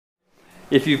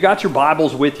If you've got your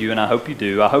Bibles with you, and I hope you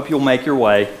do, I hope you'll make your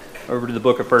way over to the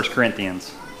book of 1 Corinthians.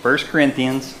 1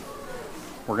 Corinthians,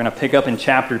 we're going to pick up in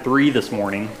chapter 3 this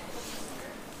morning.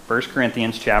 1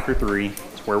 Corinthians chapter 3,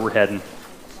 that's where we're heading.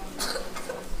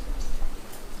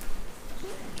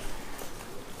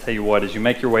 Tell you what, as you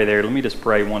make your way there, let me just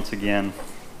pray once again.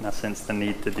 And I sense the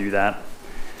need to do that.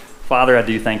 Father, I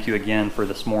do thank you again for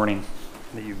this morning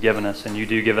that you've given us, and you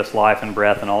do give us life and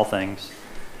breath in all things.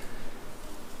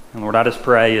 And Lord, I just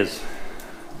pray as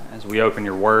we open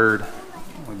your word,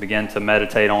 we begin to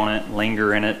meditate on it,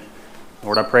 linger in it.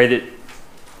 Lord, I pray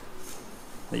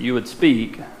that you would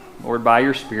speak, Lord, by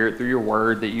your Spirit through your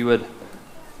word, that you would,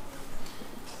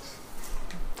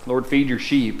 Lord, feed your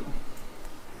sheep.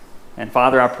 And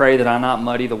Father, I pray that I not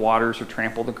muddy the waters or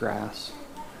trample the grass.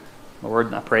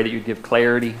 Lord, I pray that you'd give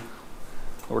clarity.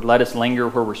 Lord, let us linger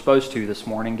where we're supposed to this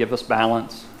morning. Give us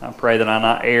balance. I pray that I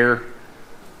not err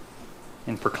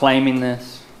in proclaiming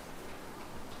this.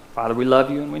 Father, we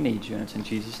love you and we need you, and it's in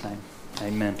Jesus' name.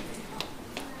 Amen.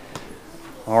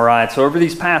 All right, so over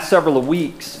these past several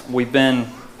weeks, we've been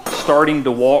starting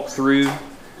to walk through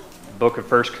the book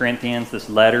of 1 Corinthians, this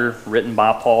letter written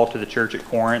by Paul to the church at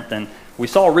Corinth. And we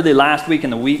saw really last week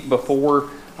and the week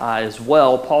before as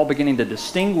well, Paul beginning to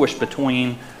distinguish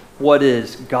between what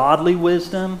is godly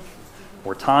wisdom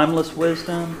or timeless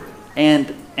wisdom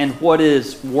and what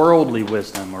is worldly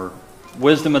wisdom or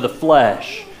wisdom of the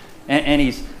flesh. And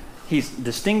he's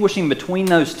distinguishing between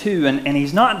those two, and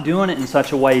he's not doing it in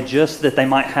such a way just that they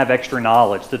might have extra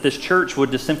knowledge, that this church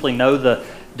would just simply know the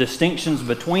distinctions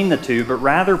between the two, but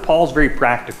rather Paul's very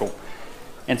practical.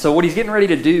 And so what he's getting ready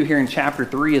to do here in chapter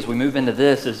 3 as we move into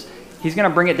this is he's going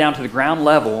to bring it down to the ground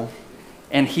level,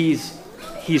 and he's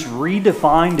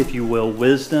redefined, if you will,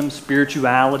 wisdom,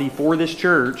 spirituality for this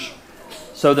church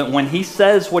so that when he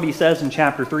says what he says in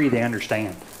chapter 3, they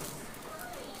understand.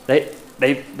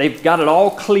 They've got it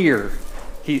all clear.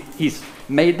 He's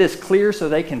made this clear so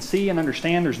they can see and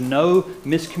understand there's no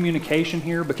miscommunication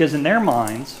here, because in their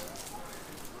minds,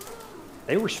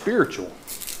 they were spiritual.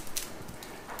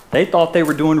 They thought they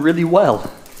were doing really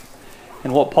well.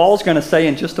 And what Paul's going to say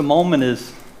in just a moment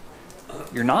is,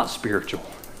 you're not spiritual.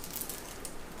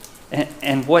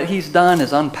 And what he's done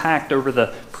is unpacked over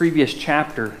the previous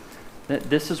chapter that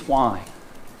this is why.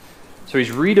 So he's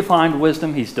redefined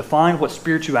wisdom, he's defined what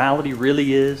spirituality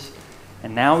really is,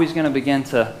 and now he's going to begin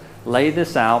to lay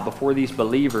this out before these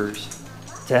believers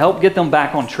to help get them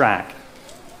back on track.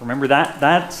 Remember,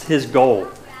 that's his goal.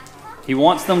 He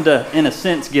wants them to, in a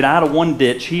sense, get out of one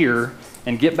ditch here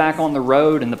and get back on the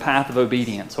road and the path of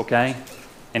obedience, okay?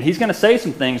 And he's going to say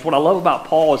some things. What I love about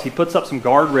Paul is he puts up some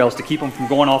guardrails to keep them from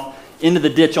going off into the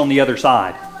ditch on the other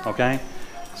side, okay?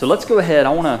 So let's go ahead. I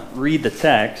want to read the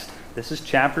text. This is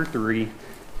chapter 3,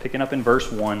 picking up in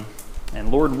verse 1. And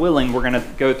Lord willing, we're going to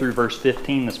go through verse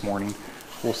 15 this morning.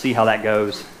 We'll see how that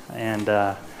goes. And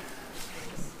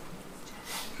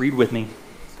read with me.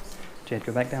 Jed,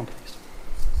 go back down, please.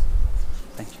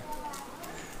 Thank you.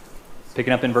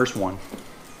 Picking up in verse 1. It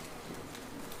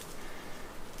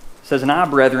says, "And I,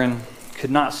 brethren,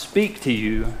 could not speak to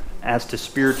you as to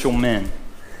spiritual men,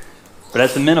 but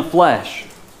as to men of flesh,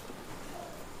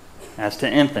 as to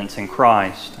infants in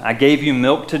Christ. I gave you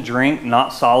milk to drink,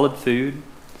 not solid food,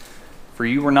 for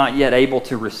you were not yet able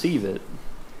to receive it.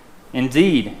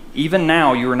 Indeed, even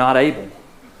now you are not able,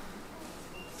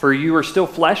 for you are still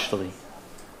fleshly.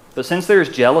 But since there is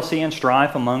jealousy and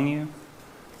strife among you,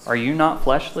 are you not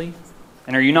fleshly?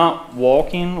 And are you not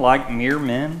walking like mere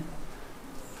men?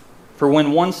 For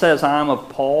when one says, I am of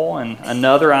Paul, and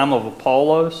another, I am of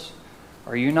Apollos,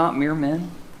 are you not mere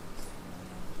men?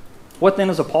 What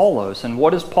then is Apollos, and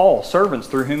what is Paul? Servants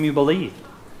through whom you believed,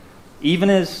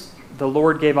 even as the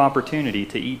Lord gave opportunity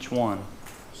to each one.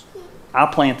 I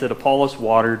planted, Apollos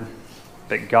watered,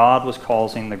 but God was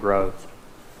causing the growth.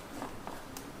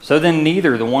 So then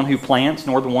neither the one who plants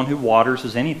nor the one who waters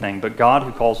is anything, but God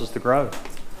who causes the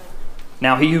growth.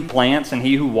 Now he who plants and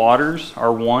he who waters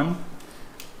are one,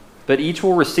 but each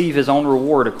will receive his own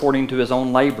reward according to his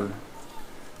own labor.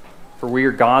 For we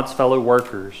are God's fellow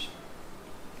workers.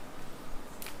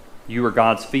 You are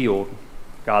God's field,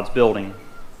 God's building.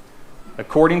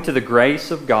 According to the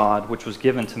grace of God, which was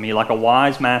given to me, like a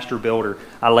wise master builder,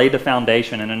 I laid the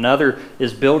foundation, and another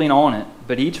is building on it.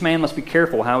 But each man must be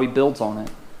careful how he builds on it.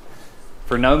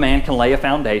 For no man can lay a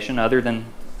foundation other than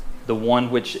the one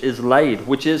which is laid,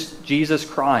 which is Jesus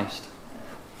Christ.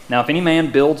 Now if any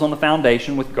man builds on the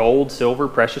foundation with gold, silver,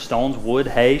 precious stones, wood,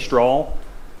 hay, straw,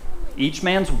 each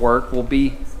man's work will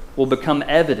become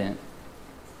evident,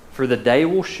 for the day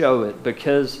will show it,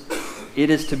 because it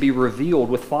is to be revealed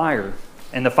with fire.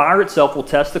 And the fire itself will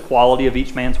test the quality of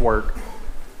each man's work.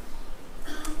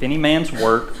 If any man's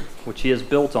work, which he has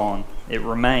built on, it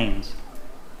remains,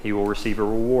 he will receive a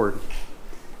reward.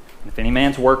 And if any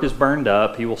man's work is burned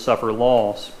up, he will suffer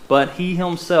loss, but he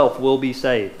himself will be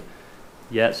saved,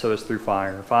 yet so is through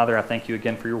fire. Father, I thank you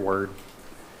again for your word.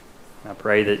 I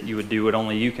pray that you would do what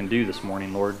only you can do this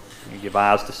morning, Lord. You give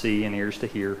eyes to see and ears to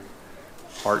hear,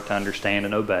 heart to understand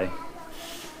and obey.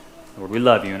 Lord, we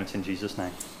love you, and it's in Jesus'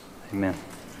 name. Amen.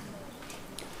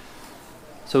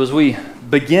 So as we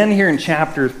begin here in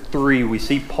chapter 3, we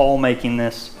see Paul making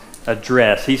this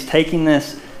address. He's taking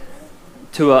this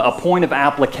to a point of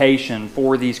application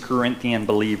for these Corinthian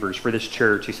believers, for this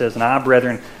church. He says, "And I,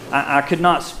 brethren, I could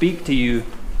not speak to you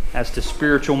as to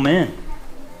spiritual men,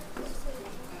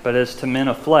 but as to men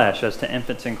of flesh, as to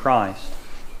infants in Christ."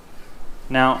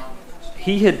 Now,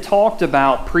 he had talked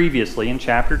about previously in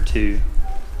chapter 2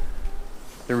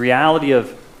 the reality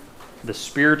of the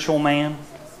spiritual man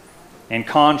in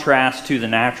contrast to the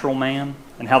natural man,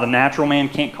 and how the natural man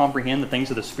can't comprehend the things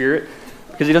of the Spirit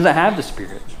because he doesn't have the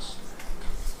Spirit.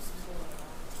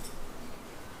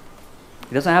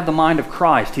 He doesn't have the mind of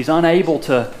Christ. He's unable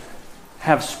to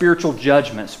have spiritual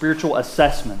judgment, spiritual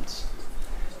assessments.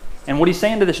 And what he's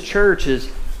saying to this church is,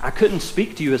 I couldn't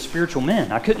speak to you as spiritual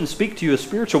men. I couldn't speak to you as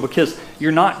spiritual because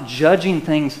you're not judging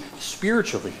things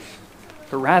spiritually,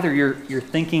 but rather you're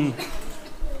thinking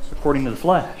according to the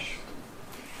flesh.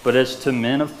 But as to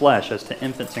men of flesh, as to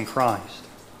infants in Christ.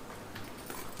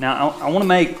 Now, I want to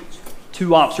make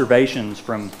two observations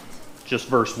from just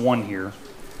verse 1 here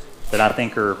that I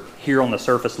think are here on the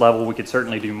surface level. We could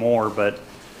certainly do more, but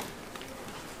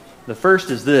the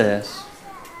first is this.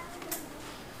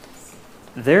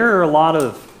 There are a lot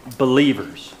of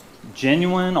believers,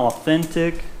 genuine,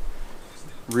 authentic,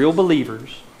 real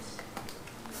believers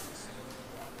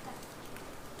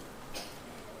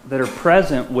that are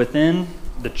present within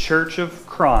the church of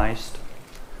Christ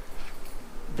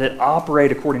that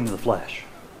operate according to the flesh.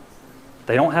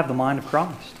 They don't have the mind of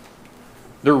Christ.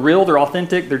 They're real, they're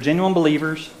authentic, they're genuine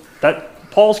believers.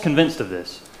 Paul's convinced of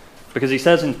this because he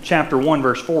says in chapter 1,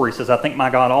 verse 4, he says, "I thank my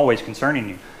God always concerning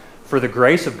you for the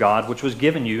grace of God which was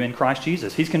given you in Christ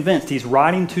Jesus." He's convinced. He's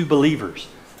writing to believers.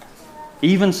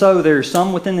 Even so, there's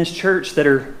some within this church that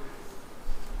are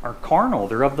carnal.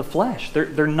 They're of the flesh.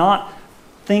 They're not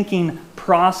thinking,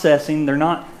 processing. They're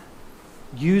not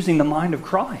using the mind of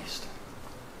Christ.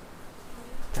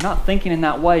 They're not thinking in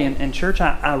that way. And church,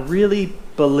 I really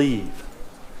believe,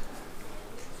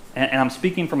 and I'm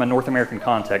speaking from a North American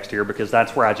context here because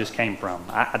that's where I just came from.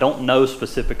 I don't know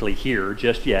specifically here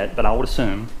just yet, but I would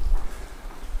assume.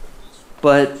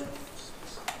 But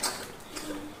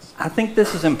I think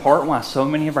this is in part why so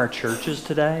many of our churches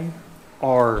today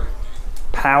are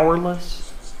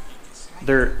powerless.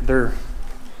 They're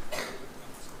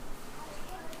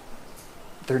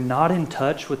not in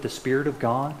touch with the Spirit of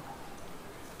God.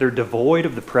 They're devoid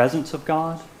of the presence of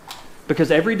God. Because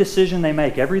every decision they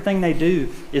make, everything they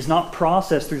do is not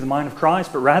processed through the mind of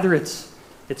Christ, but rather it's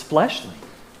fleshly.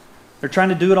 They're trying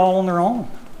to do it all on their own.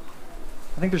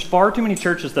 I think there's far too many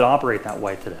churches that operate that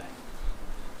way today.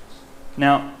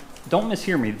 Now, don't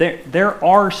mishear me. There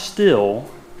are still,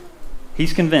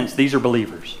 he's convinced these are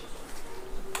believers.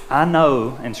 I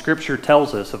know, and Scripture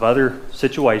tells us of other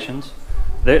situations,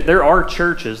 there are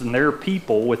churches and there are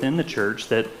people within the church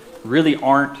that really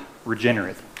aren't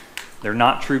regenerate. They're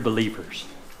not true believers,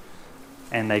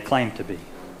 and they claim to be.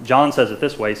 John says it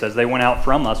this way. He says, they went out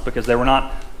from us because they were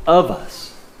not of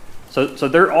us. So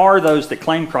there are those that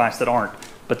claim Christ that aren't,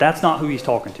 but that's not who he's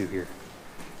talking to here.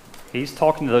 He's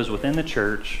talking to those within the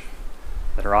church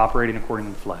that are operating according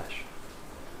to the flesh.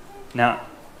 Now,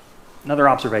 another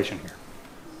observation here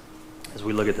as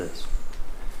we look at this.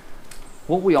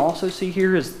 What we also see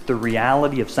here is the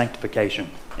reality of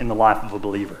sanctification in the life of a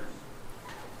believer.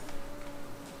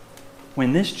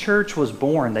 When this church was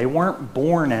born, they weren't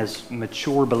born as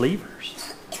mature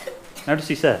believers. Notice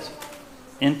he says,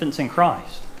 infants in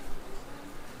Christ.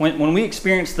 When we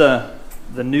experience the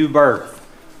new birth,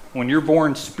 when you're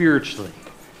born spiritually,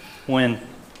 when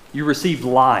you receive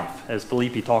life, as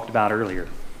Felipe talked about earlier,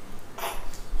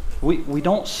 we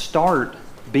don't start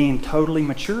being totally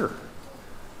mature.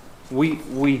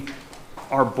 We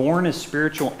are born as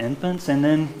spiritual infants, and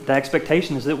then the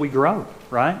expectation is that we grow,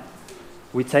 right?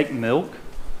 We take milk,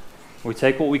 we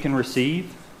take what we can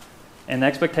receive, and the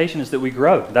expectation is that we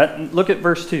grow. Look at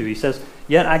verse 2. He says,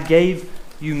 "Yet I gave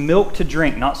you milk to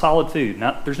drink, not solid food."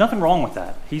 Now, there's nothing wrong with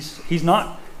that. He's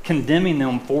not condemning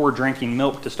them for drinking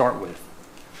milk to start with.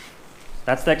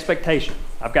 That's the expectation.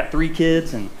 I've got 3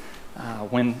 kids, and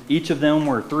when each of them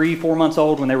were 3-4 months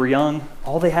old when they were young,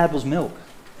 all they had was milk,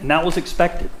 and that was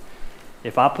expected.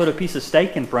 If I put a piece of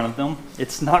steak in front of them,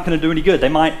 it's not going to do any good. They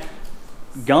might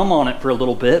gum on it for a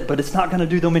little bit, but it's not going to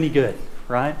do them any good,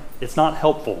 right? It's not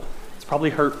helpful. It's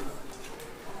probably hurtful.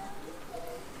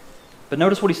 But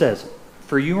notice what he says.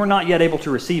 For you are not yet able to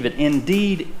receive it.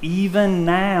 Indeed, even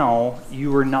now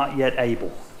you are not yet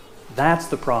able. That's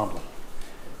the problem.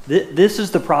 This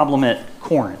is the problem at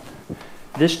Corinth.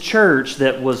 This church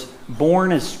that was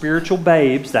born as spiritual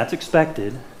babes, that's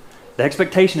expected. The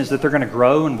expectation is that they're going to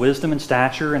grow in wisdom and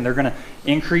stature, and they're going to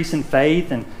increase in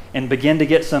faith and begin to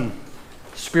get some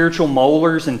spiritual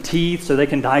molars and teeth so they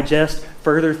can digest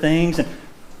further things. And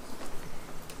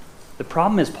the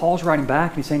problem is Paul's writing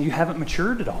back and he's saying, you haven't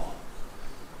matured at all.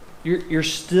 You're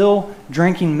still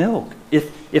drinking milk.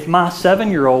 If my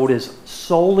 7-year-old is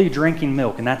solely drinking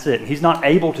milk and that's it, and he's not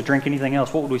able to drink anything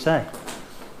else, what would we say?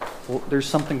 Well, there's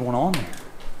something going on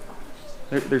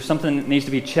there. There's something that needs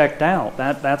to be checked out.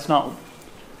 That's not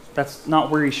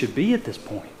where he should be at this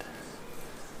point.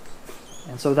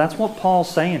 And so that's what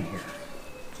Paul's saying here.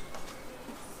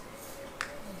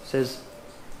 He says,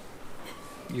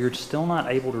 you're still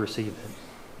not able to receive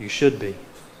it. You should be.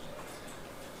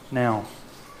 Now,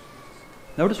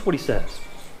 notice what he says.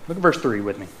 Look at verse 3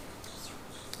 with me.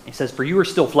 He says, for you are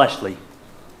still fleshly.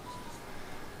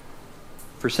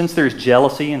 For since there is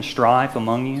jealousy and strife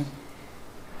among you,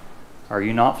 are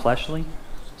you not fleshly?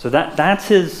 So that's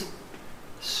his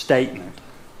statement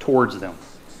towards them.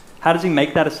 How does he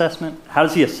make that assessment? How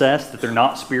does he assess that they're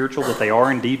not spiritual, that they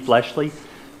are indeed fleshly?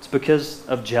 It's because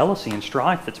of jealousy and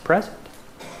strife that's present.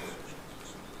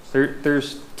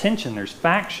 There's tension, there's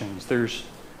factions, there's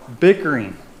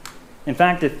bickering. In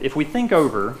fact, if we think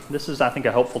over, this is, I think,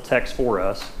 a helpful text for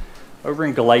us, over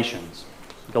in Galatians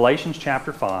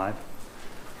chapter 5,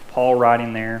 Paul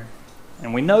writing there,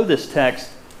 and we know this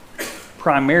text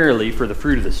primarily for the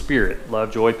fruit of the Spirit,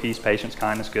 love, joy, peace, patience,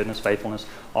 kindness, goodness, faithfulness,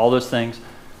 all those things.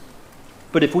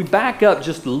 But if we back up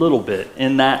just a little bit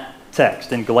in that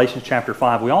text, in Galatians chapter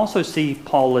 5, we also see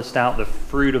Paul list out the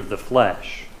fruit of the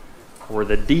flesh, or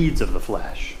the deeds of the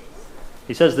flesh.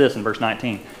 He says this in verse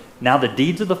 19, now the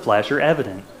deeds of the flesh are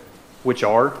evident, which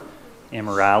are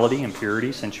immorality,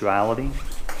 impurity, sensuality,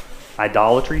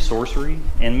 idolatry, sorcery,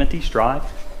 enmity,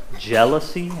 strife,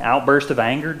 jealousy, outburst of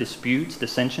anger, disputes,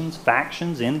 dissensions,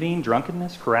 factions, envying,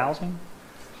 drunkenness, carousing.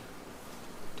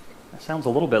 That sounds a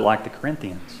little bit like the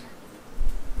Corinthians.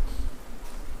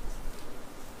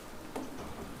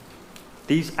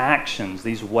 These actions,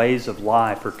 these ways of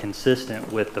life are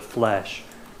consistent with the flesh,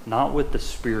 not with the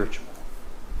spiritual.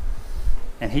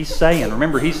 And he's saying,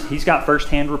 remember, he's got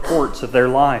firsthand reports of their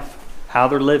life, how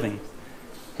they're living.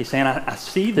 He's saying, I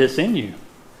see this in you.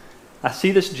 I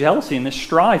see this jealousy and this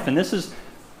strife, and this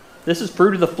is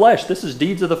fruit of the flesh. This is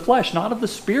deeds of the flesh, not of the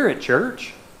Spirit,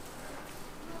 church.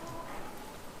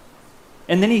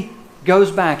 And then he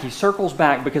goes back, he circles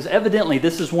back, because evidently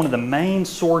this is one of the main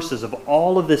sources of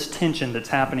all of this tension that's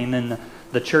happening in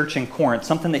the church in Corinth,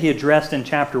 something that he addressed in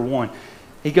chapter 1.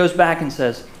 He goes back and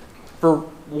says, for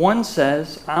one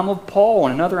says, I'm of Paul,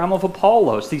 and another, I'm of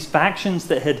Apollos. These factions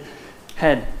that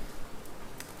had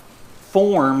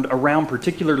formed around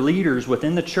particular leaders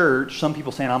within the church. Some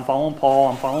people saying, I'm following Paul,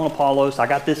 I'm following Apollos, I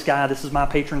got this guy, this is my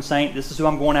patron saint, this is who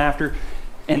I'm going after.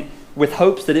 And with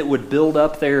hopes that it would build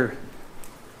up their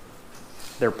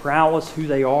prowess, who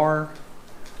they are,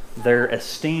 their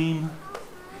esteem.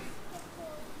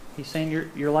 He's saying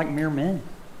you're like mere men.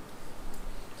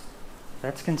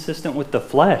 That's consistent with the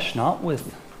flesh, not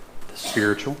with the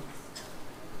spiritual.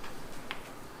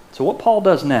 So what Paul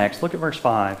does next, look at verse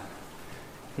 5.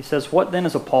 He says, what then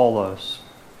is Apollos?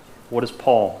 What is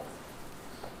Paul?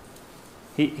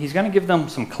 He's going to give them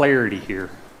some clarity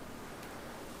here.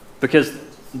 Because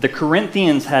the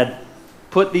Corinthians had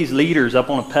put these leaders up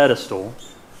on a pedestal.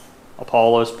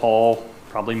 Apollos, Paul,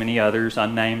 probably many others,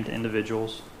 unnamed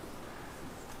individuals.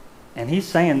 And he's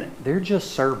saying that they're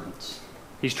just servants.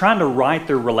 He's trying to right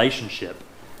their relationship,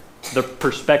 the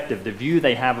perspective, the view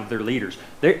they have of their leaders.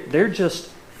 They're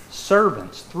just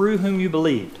servants through whom you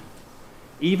believed,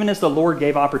 even as the Lord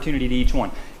gave opportunity to each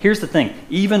one. Here's the thing,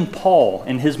 even Paul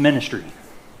in his ministry,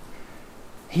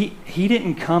 he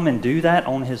didn't come and do that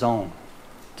on his own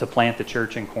to plant the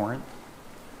church in Corinth.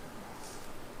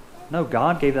 No,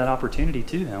 God gave that opportunity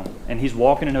to him, and he's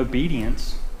walking in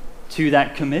obedience to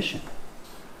that commission.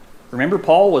 Remember,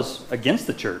 Paul was against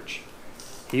the church.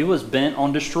 He was bent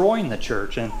on destroying the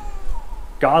church, and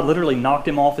God literally knocked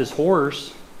him off his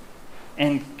horse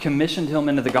and commissioned him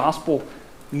into the gospel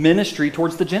ministry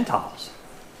towards the Gentiles.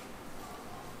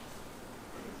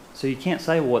 So you can't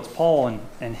say, well, it's Paul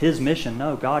and his mission.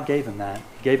 No, God gave him that.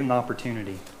 He gave him the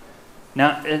opportunity.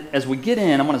 Now, as we get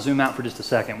in, I'm going to zoom out for just a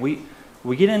second.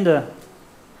 We get into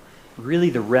really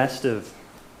the rest of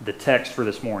the text for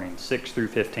this morning, 6 through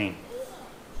 15.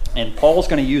 And Paul's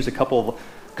going to use a couple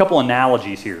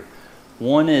analogies here.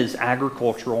 One is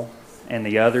agricultural, and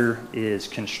the other is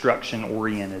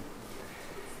construction-oriented.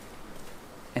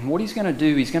 And what he's going to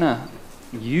do, he's going to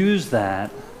use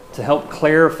that to help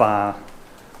clarify,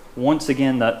 once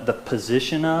again, the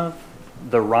position of,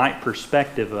 the right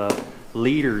perspective of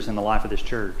leaders in the life of this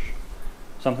church.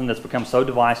 Something that's become so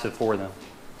divisive for them.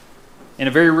 In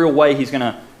a very real way, he's going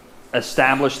to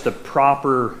establish the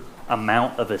proper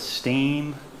amount of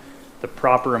esteem, the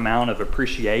proper amount of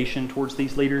appreciation towards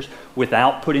these leaders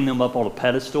without putting them up on a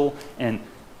pedestal and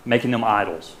making them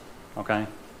idols. Okay?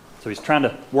 So he's trying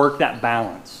to work that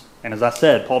balance. And as I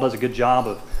said, Paul does a good job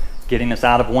of getting us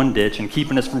out of one ditch and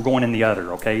keeping us from going in the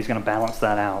other. Okay? He's going to balance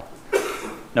that out.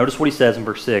 Notice what he says in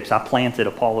verse 6. I planted,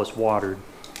 Apollos watered,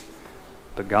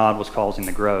 but God was causing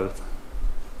the growth.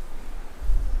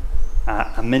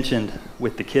 I mentioned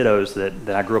with the kiddos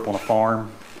that I grew up on a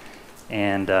farm,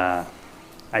 and I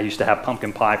used to have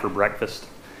pumpkin pie for breakfast,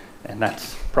 and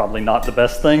that's probably not the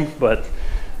best thing, but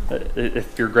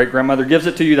if your great-grandmother gives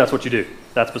it to you, that's what you do.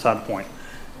 That's beside the point.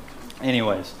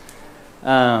 Anyways,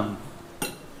 I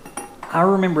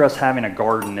remember us having a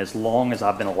garden as long as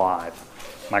I've been alive.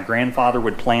 My grandfather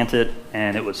would plant it,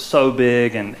 and it was so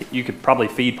big, and you could probably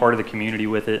feed part of the community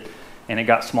with it, and it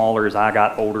got smaller as I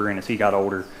got older and as he got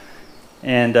older.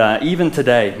 And even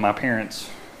today, my parents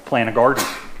plant a garden,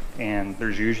 and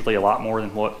there's usually a lot more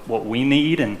than what we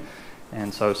need,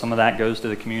 and so some of that goes to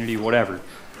the community, whatever.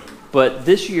 But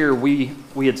this year, we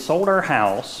had sold our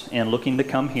house and looking to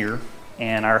come here,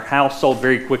 and our house sold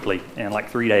very quickly in like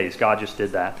 3 days. God just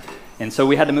did that. And so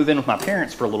we had to move in with my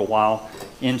parents for a little while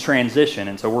in transition,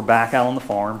 and so we're back out on the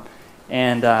farm,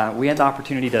 and we had the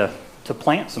opportunity to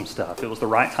plant some stuff. It was the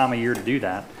right time of year to do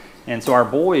that. And so our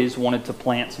boys wanted to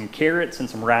plant some carrots and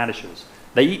some radishes.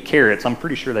 They eat carrots. I'm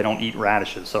pretty sure they don't eat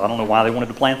radishes, so I don't know why they wanted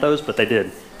to plant those, but they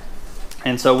did.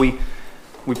 And so we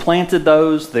planted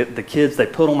those. The kids, they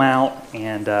put them out,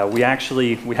 and we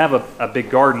have a big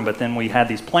garden, but then we had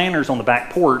these planters on the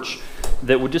back porch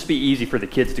that would just be easy for the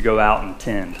kids to go out and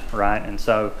tend, right? And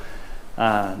so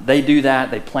they do that.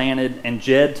 They planted, and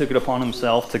Jed took it upon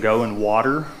himself to go and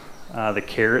water the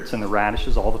carrots and the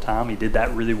radishes all the time. He did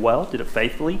that really well, did it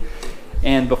faithfully.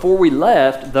 And before we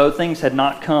left, though things had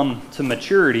not come to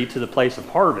maturity to the place of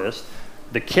harvest,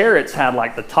 the carrots had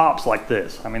like the tops like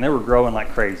this. I mean, they were growing like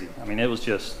crazy. I mean, it was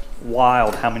just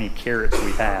wild how many carrots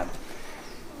we had.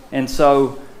 And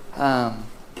so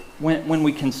when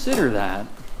we consider that,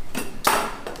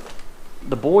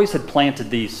 the boys had planted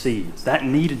these seeds. That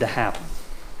needed to happen.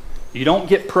 You don't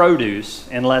get produce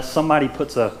unless somebody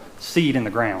puts a seed in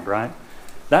the ground, right?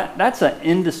 That's an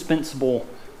indispensable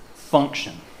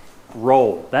function,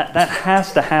 role. That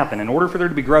has to happen. In order for there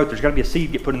to be growth, there's got to be a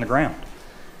seed get put in the ground.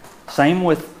 Same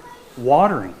with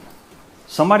watering.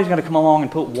 Somebody's got to come along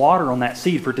and put water on that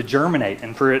seed for it to germinate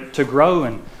and for it to grow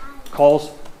and cause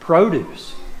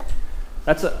produce.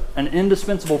 That's an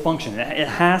indispensable function. It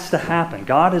has to happen.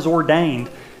 God has ordained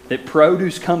that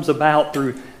produce comes about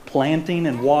through planting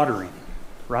and watering,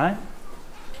 right?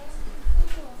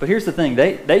 But here's the thing.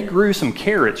 They grew some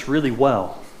carrots really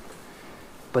well,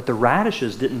 but the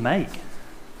radishes didn't make.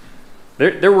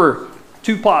 There were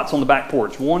 2 pots on the back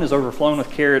porch. One is overflowing with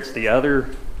carrots, the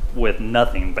other with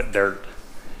nothing but dirt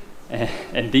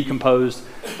and decomposed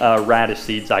radish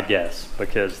seeds, I guess,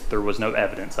 because there was no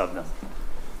evidence of them.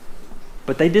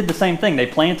 But they did the same thing. They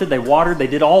planted, they watered, they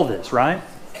did all this, right?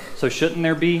 So shouldn't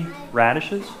there be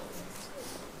radishes?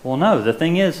 Well, no. The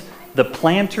thing is, the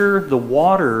planter, the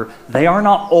water, they are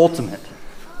not ultimate.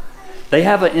 They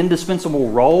have an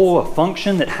indispensable role, a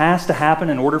function that has to happen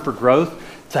in order for growth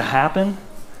to happen,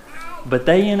 but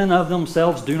they in and of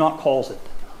themselves do not cause it.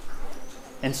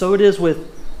 And so it is with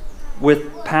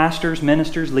pastors,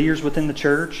 ministers, leaders within the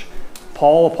church,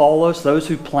 Paul, Apollos, those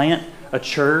who plant a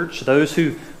church, those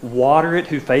who water it,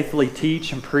 who faithfully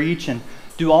teach and preach and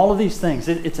do all of these things.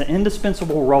 It's an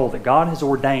indispensable role that God has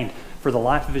ordained for the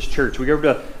life of His church. We go over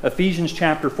to Ephesians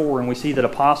chapter 4 and we see that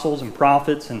apostles and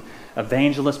prophets and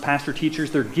evangelists, pastor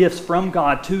teachers, they're gifts from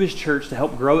God to His church to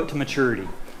help grow it to maturity.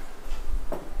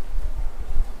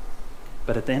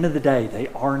 But at the end of the day, they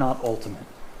are not ultimate.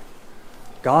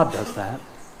 God does that.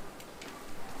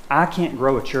 I can't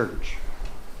grow a church.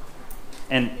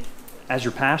 And as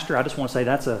your pastor, I just want to say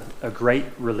that's a great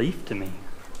relief to me.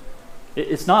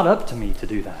 It's not up to me to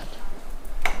do that.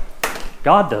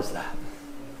 God does that.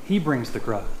 He brings the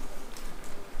growth.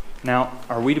 Now,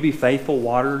 are we to be faithful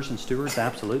waterers and stewards?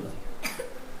 Absolutely.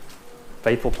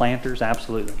 Faithful planters?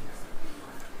 Absolutely.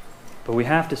 But we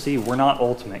have to see we're not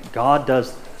ultimate. God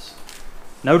does this.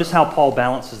 Notice how Paul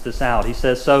balances this out. He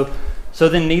says, so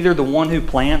then neither the one who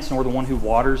plants nor the one who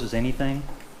waters is anything.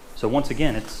 So once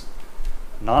again, it's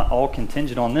not all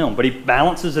contingent on them. But he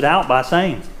balances it out by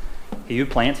saying, he who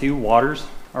plants, he who waters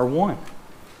are one.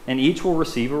 And each will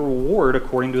receive a reward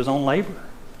according to his own labor.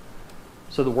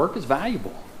 So the work is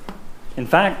valuable. In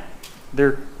fact,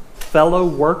 they're fellow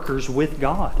workers with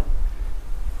God.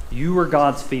 You are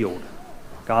God's field,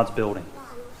 God's building.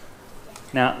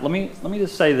 Now, let me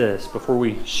just say this before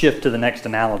we shift to the next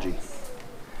analogy.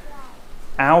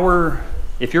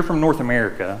 If you're from North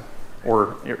America,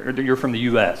 or you're from the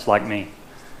U.S. like me,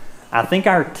 I think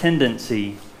our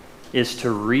tendency is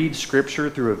to read Scripture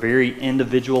through a very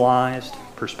individualized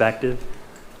perspective.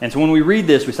 And so when we read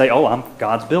this, we say, oh, I'm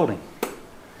God's building.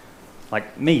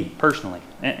 Like me, personally.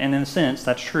 And in a sense,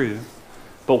 that's true.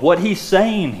 But what he's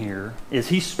saying here is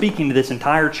he's speaking to this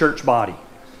entire church body.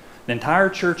 The entire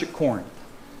church at Corinth.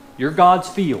 You're God's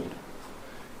field.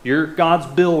 You're God's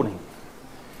building.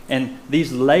 And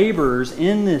these laborers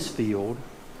in this field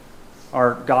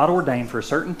are God ordained for a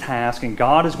certain task, and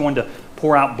God is going to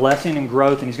pour out blessing and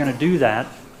growth, and he's going to do that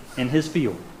in his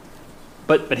field.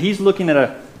 But he's looking at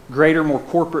a greater, more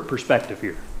corporate perspective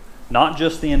here. Not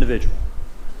just the individual.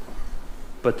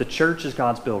 But the church is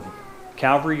God's building.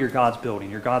 Calvary, you're God's building.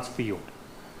 You're God's field.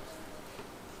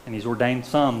 And he's ordained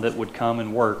some that would come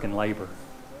and work and labor.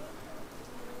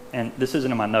 And this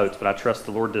isn't in my notes, but I trust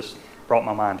the Lord just brought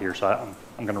my mind here, so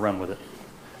I'm going to run with it.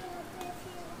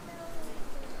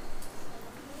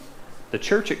 The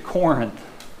church at Corinth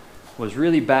was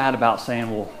really bad about saying,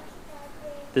 well,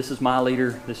 this is my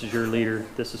leader, this is your leader,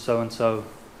 this is so-and-so.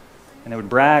 And they would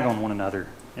brag on one another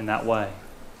in that way.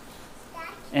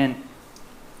 And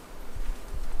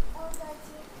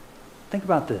think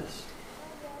about this.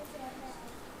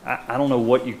 I don't know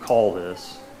what you call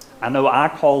this. I know I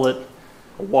call it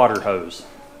a water hose.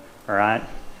 All right?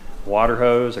 Water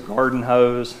hose, a garden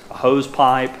hose, a hose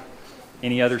pipe.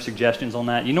 Any other suggestions on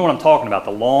that? You know what I'm talking about,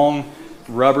 the long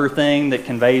rubber thing that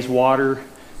conveys water.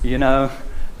 You know,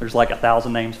 there's like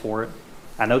 1,000 names for it.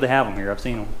 I know they have them here. I've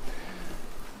seen them.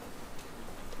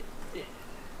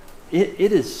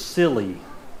 It is silly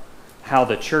how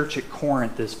the church at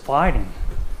Corinth is fighting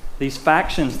these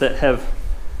factions that have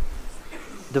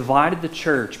divided the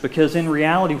church, because in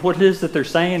reality what it is that they're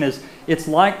saying is, it's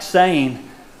like saying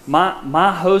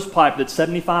my hose pipe that's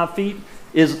 75 feet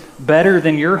is better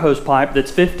than your hose pipe that's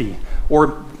 50,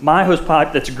 or my hose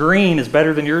pipe that's green is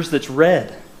better than yours that's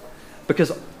red.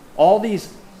 Because all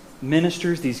these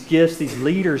ministers, these gifts, these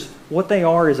leaders, what they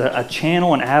are is a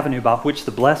channel, an avenue by which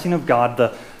the blessing of God,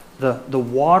 the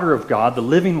water of God, the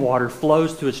living water,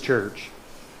 flows to his church.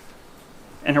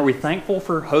 And are we thankful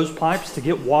for hose pipes to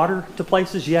get water to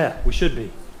places? Yeah, we should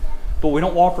be. But we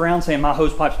don't walk around saying my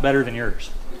hose pipe's better than yours.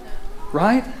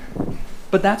 Right?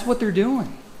 But that's what they're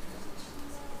doing.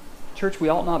 Church, we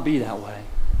ought not be that way.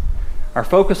 Our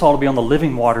focus ought to be on the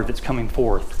living water that's coming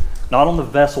forth, not on the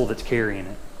vessel that's carrying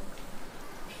it.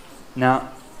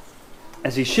 Now,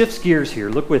 as he shifts gears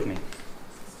here, look with me.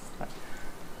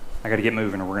 I got to get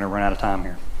moving or we're going to run out of time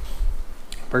here.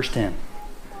 Verse 10.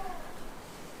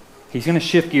 He's going to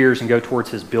shift gears and go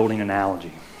towards his building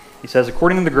analogy. He says,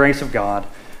 according to the grace of God,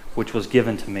 which was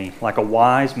given to me, like a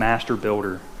wise master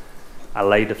builder, I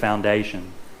laid the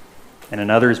foundation, and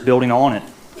another is building on it.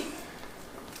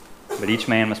 But each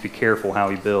man must be careful how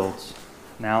he builds.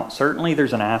 Now, certainly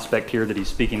there's an aspect here that he's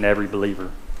speaking to every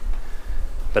believer.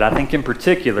 But I think in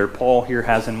particular, Paul here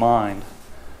has in mind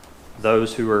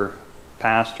those who are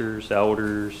pastors,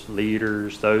 elders,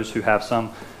 leaders, those who have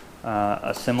some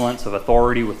a semblance of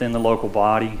authority within the local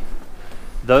body.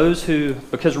 Those who,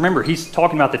 because remember, he's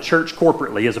talking about the church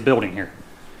corporately as a building here.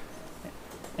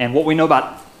 And what we know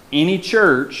about any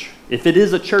church, if it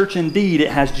is a church indeed, it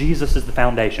has Jesus as the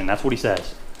foundation. That's what he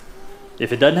says.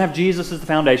 If it doesn't have Jesus as the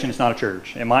foundation, it's not a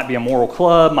church. It might be a moral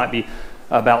club, might be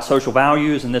about social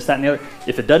values and this, that, and the other.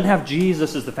 If it doesn't have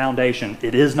Jesus as the foundation,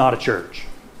 it is not a church.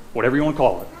 Whatever you want to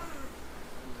call it.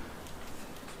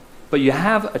 But you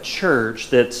have a church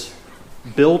that's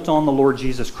built on the Lord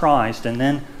Jesus Christ, and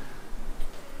then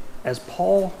as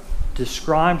Paul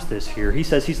describes this here, he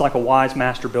says he's like a wise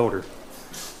master builder,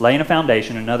 laying a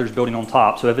foundation and others building on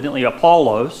top. So evidently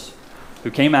Apollos,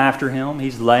 who came after him,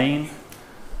 he's laying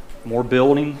more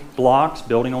building blocks,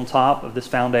 building on top of this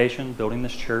foundation, building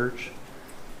this church,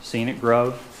 seeing it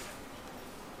grow.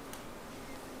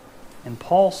 And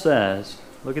Paul says,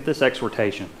 look at this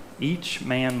exhortation. Each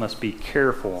man must be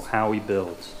careful how he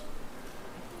builds.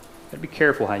 You got to be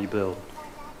careful how you build.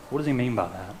 What does he mean by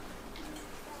that?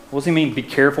 What does he mean, be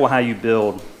careful how you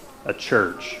build a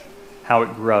church, how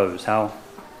it grows, how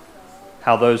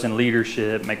how those in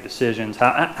leadership make decisions.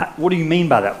 What do you mean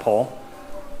by that, Paul?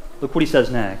 Look what he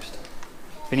says next.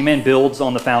 If any man builds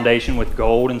on the foundation with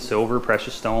gold and silver,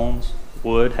 precious stones,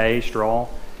 wood, hay, straw,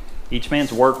 each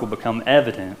man's work will become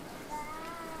evident.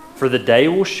 For the day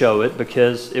will show it,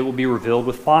 because it will be revealed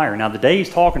with fire. Now, the day he's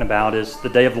talking about is the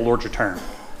day of the Lord's return.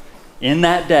 In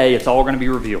that day, it's all going to be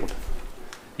revealed.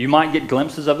 You might get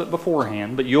glimpses of it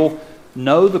beforehand, but you'll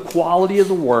know the quality of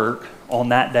the work on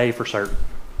that day for certain.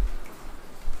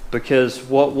 Because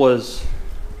what was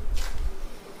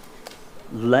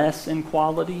less in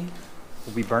quality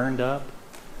will be burned up.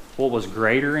 What was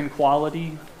greater in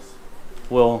quality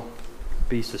will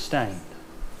be sustained.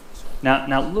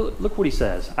 Now look what he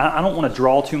says. I don't want to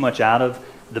draw too much out of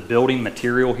the building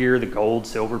material here, the gold,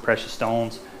 silver, precious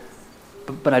stones,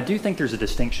 but I do think there's a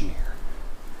distinction here.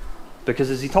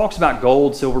 Because as he talks about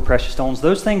gold, silver, precious stones,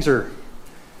 those things are,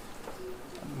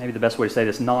 maybe the best way to say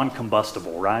this,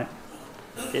 non-combustible, right?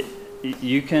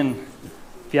 You can,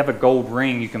 if you have a gold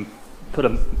ring, you can put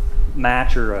a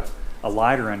match or a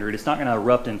lighter under it. It's not going to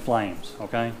erupt in flames,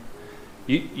 okay?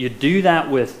 You do that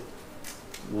with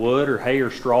wood or hay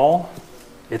or straw,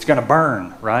 it's going to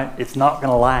burn, right? It's not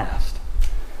going to last.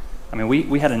 I mean,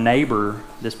 we had a neighbor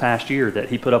this past year that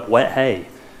he put up wet hay,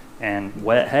 and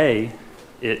wet hay,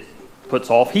 it puts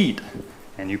off heat,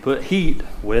 and you put heat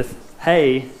with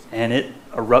hay, and it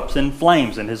erupts in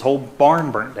flames, and his whole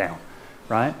barn burnt down,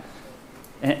 right?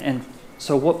 And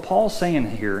so what Paul's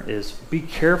saying here is, be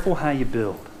careful how you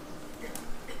build.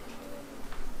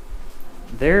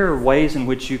 There are ways in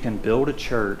which you can build a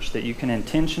church that you can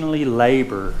intentionally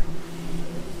labor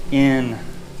in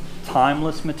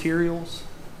timeless materials,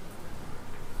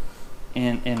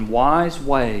 in wise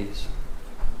ways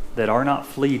that are not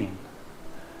fleeting.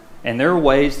 And there are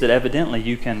ways that evidently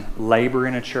you can labor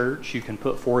in a church, you can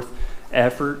put forth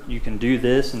effort, you can do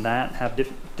this and that, have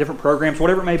different programs,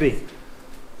 whatever it may be.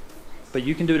 But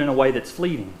you can do it in a way that's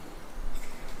fleeting,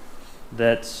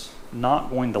 that's not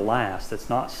going to last, that's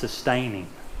not sustaining.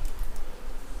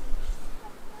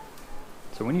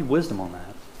 So we need wisdom on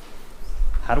that.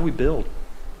 How do we build?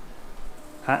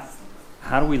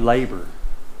 How do we labor?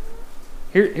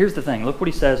 Here's the thing. Look what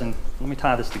he says, and let me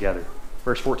tie this together.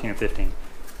 Verse 14 and 15.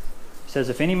 He says,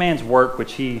 if any man's work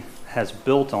which he has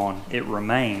built on, it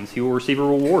remains, he will receive a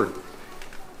reward.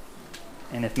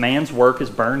 And if man's work is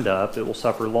burned up, it will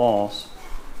suffer loss,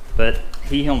 but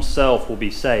he himself will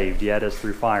be saved, yet as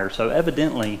through fire. So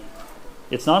evidently,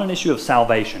 it's not an issue of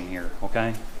salvation here,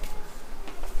 okay?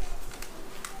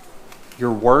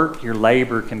 Your work, your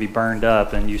labor can be burned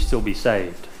up and you still be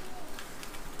saved.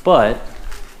 But,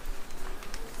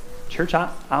 church,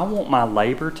 I want my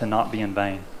labor to not be in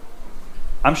vain.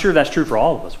 I'm sure that's true for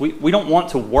all of us. We don't want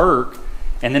to work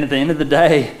and then at the end of the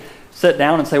day sit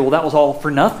down and say, well, that was all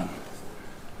for nothing.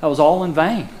 That was all in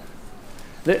vain.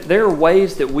 There are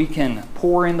ways that we can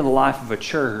pour into the life of a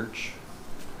church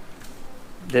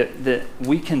that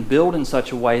we can build in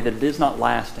such a way that it is not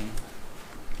lasting.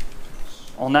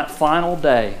 On that final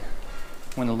day,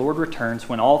 when the Lord returns,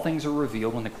 when all things are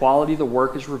revealed, when the quality of the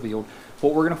work is revealed,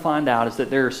 what we're going to find out is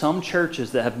that there are some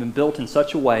churches that have been built in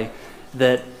such a way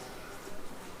that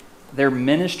their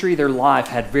ministry, their life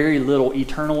had very little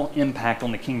eternal impact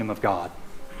on the kingdom of God.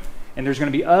 And there's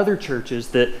going to be other churches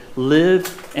that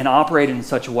live and operate in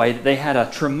such a way that they had a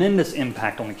tremendous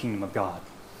impact on the kingdom of God.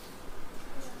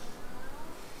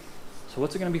 So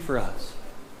what's it going to be for us?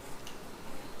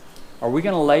 Are we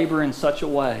going to labor in such a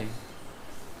way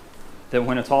that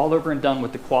when it's all over and done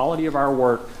with, the quality of our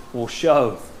work will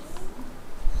show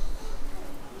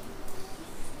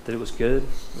that it was good,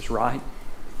 it was right,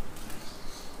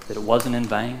 that it wasn't in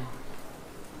vain?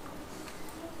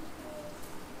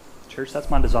 Church, that's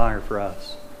my desire for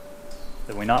us,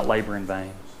 that we not labor in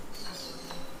vain.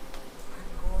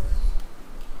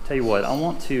 Tell you what, I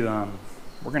want to,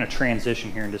 we're going to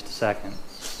transition here in just a second.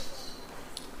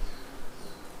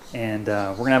 And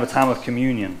we're going to have a time of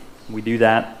communion. We do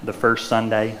that the first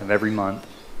Sunday of every month.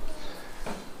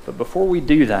 But before we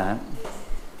do that,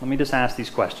 let me just ask these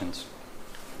questions.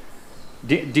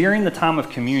 During the time of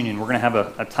communion, we're going to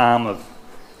have a time of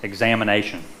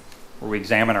examination, where we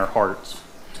examine our hearts.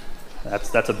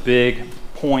 That's a big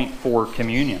point for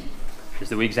communion, is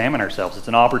that we examine ourselves. It's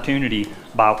an opportunity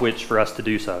by which for us to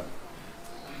do so.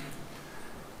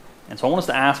 And so I want us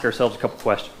to ask ourselves a couple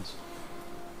questions.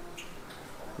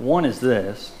 One is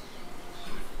this: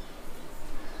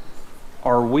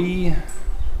 do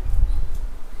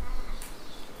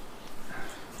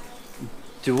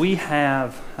we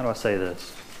have, how do I say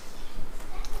this?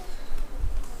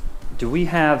 Do we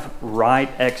have right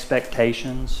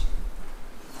expectations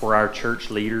for our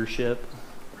church leadership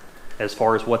as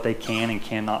far as what they can and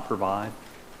cannot provide,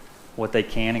 what they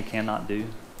can and cannot do?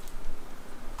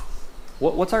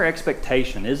 What's our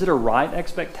expectation? Is it a right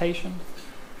expectation?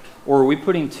 Or are we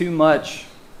putting too much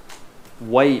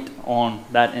weight on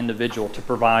that individual to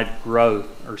provide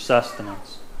growth or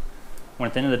sustenance, when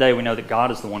at the end of the day we know that God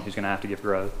is the one who's going to have to give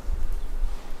growth?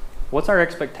 What's our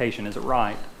expectation? Is it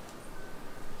right?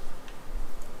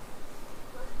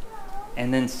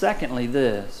 And then secondly,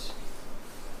 this,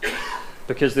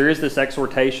 because there is this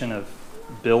exhortation of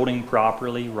building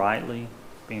properly, rightly,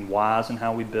 being wise in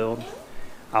how we build.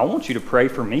 I want you to pray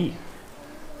for me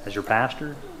as your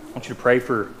pastor. I want you to pray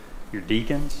for your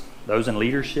deacons, those in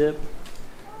leadership,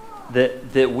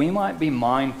 that we might be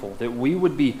mindful, that we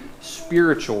would be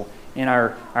spiritual in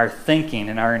our thinking,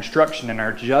 in our instruction, in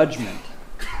our judgment,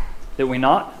 that we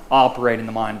not operate in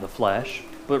the mind of the flesh,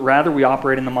 but rather we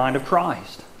operate in the mind of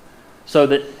Christ, so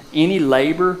that any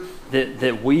labor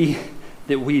that we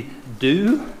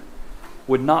do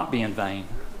would not be in vain.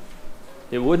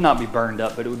 It would not be burned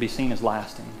up, but it would be seen as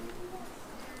lasting.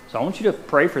 So I want you to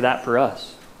pray for that for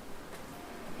us.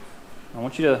 I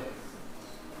want you to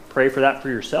pray for that for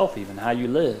yourself, even how you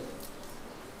live.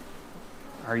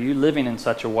 Are you living in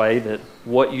such a way that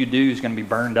what you do is going to be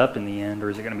burned up in the end, or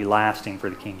is it going to be lasting for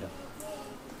the kingdom?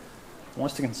 I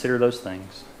want us to consider those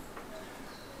things.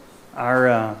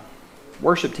 Our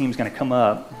worship team is going to come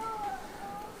up.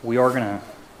 We are going to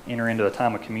enter into a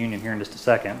time of communion here in just a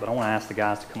second, but I want to ask the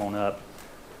guys to come on up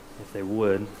if they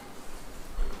would.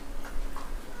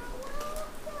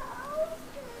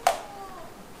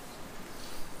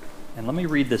 And let me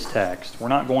read this text. We're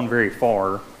not going very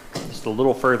far, just a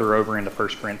little further over into 1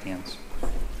 Corinthians.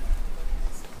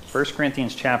 1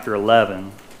 Corinthians chapter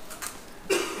 11,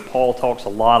 Paul talks a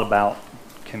lot about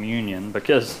communion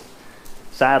because,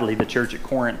 sadly, the church at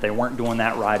Corinth, they weren't doing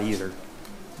that right either.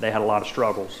 They had a lot of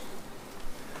struggles.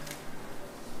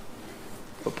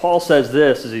 But Paul says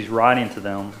this as he's writing to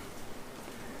them.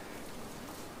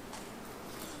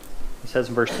 He says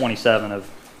in verse 27 of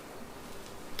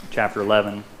chapter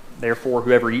 11, "Therefore,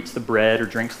 whoever eats the bread or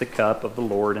drinks the cup of the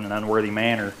Lord in an unworthy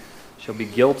manner shall be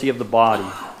guilty of the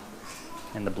body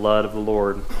and the blood of the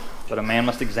Lord. But a man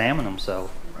must examine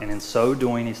himself, and in so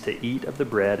doing is to eat of the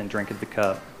bread and drink of the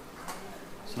cup."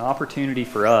 It's an opportunity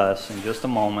for us in just a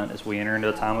moment as we enter into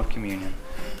a time of communion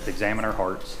to examine our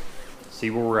hearts, see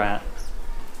where we're at.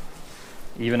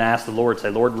 Even ask the Lord, say,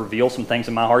 "Lord, reveal some things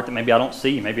in my heart that maybe I don't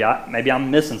see. Maybe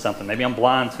I'm missing something. Maybe I'm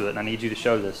blind to it, and I need you to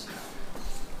show this.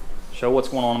 Show what's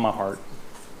going on in my heart."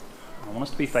 I want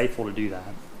us to be faithful to do that,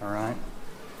 all right?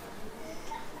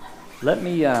 Let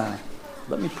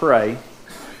me pray,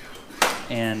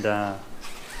 and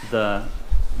the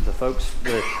folks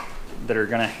that are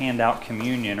going to hand out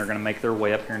communion are going to make their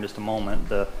way up here in just a moment.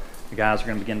 The guys are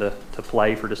going to begin to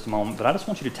play for just a moment, but I just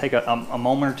want you to take a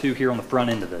moment or two here on the front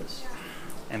end of this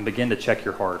and begin to check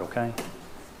your heart, okay?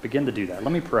 Begin to do that.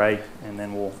 Let me pray, and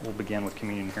then we'll begin with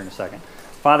communion here in a second.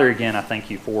 Father, again, I thank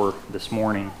you for this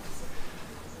morning.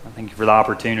 I thank you for the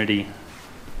opportunity,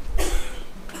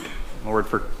 Lord,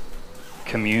 for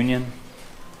communion,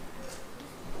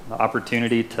 the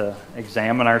opportunity to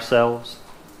examine ourselves.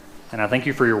 And I thank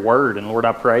you for your word. And Lord,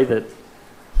 I pray that,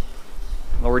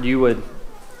 Lord, you would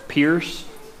pierce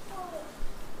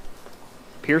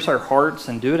our hearts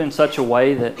and do it in such a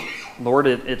way that, Lord,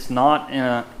 it's not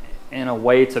in a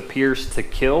way to pierce to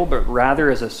kill, but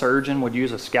rather as a surgeon would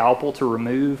use a scalpel to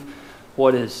remove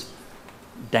what is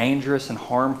dangerous and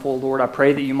harmful. Lord, I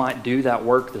pray that you might do that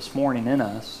work this morning in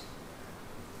us.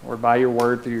 Lord, by your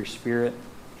word, through your Spirit.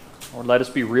 Lord, let us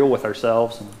be real with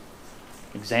ourselves and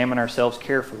examine ourselves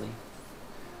carefully.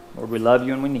 Lord, we love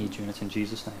you and we need you, and it's in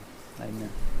Jesus' name. Amen.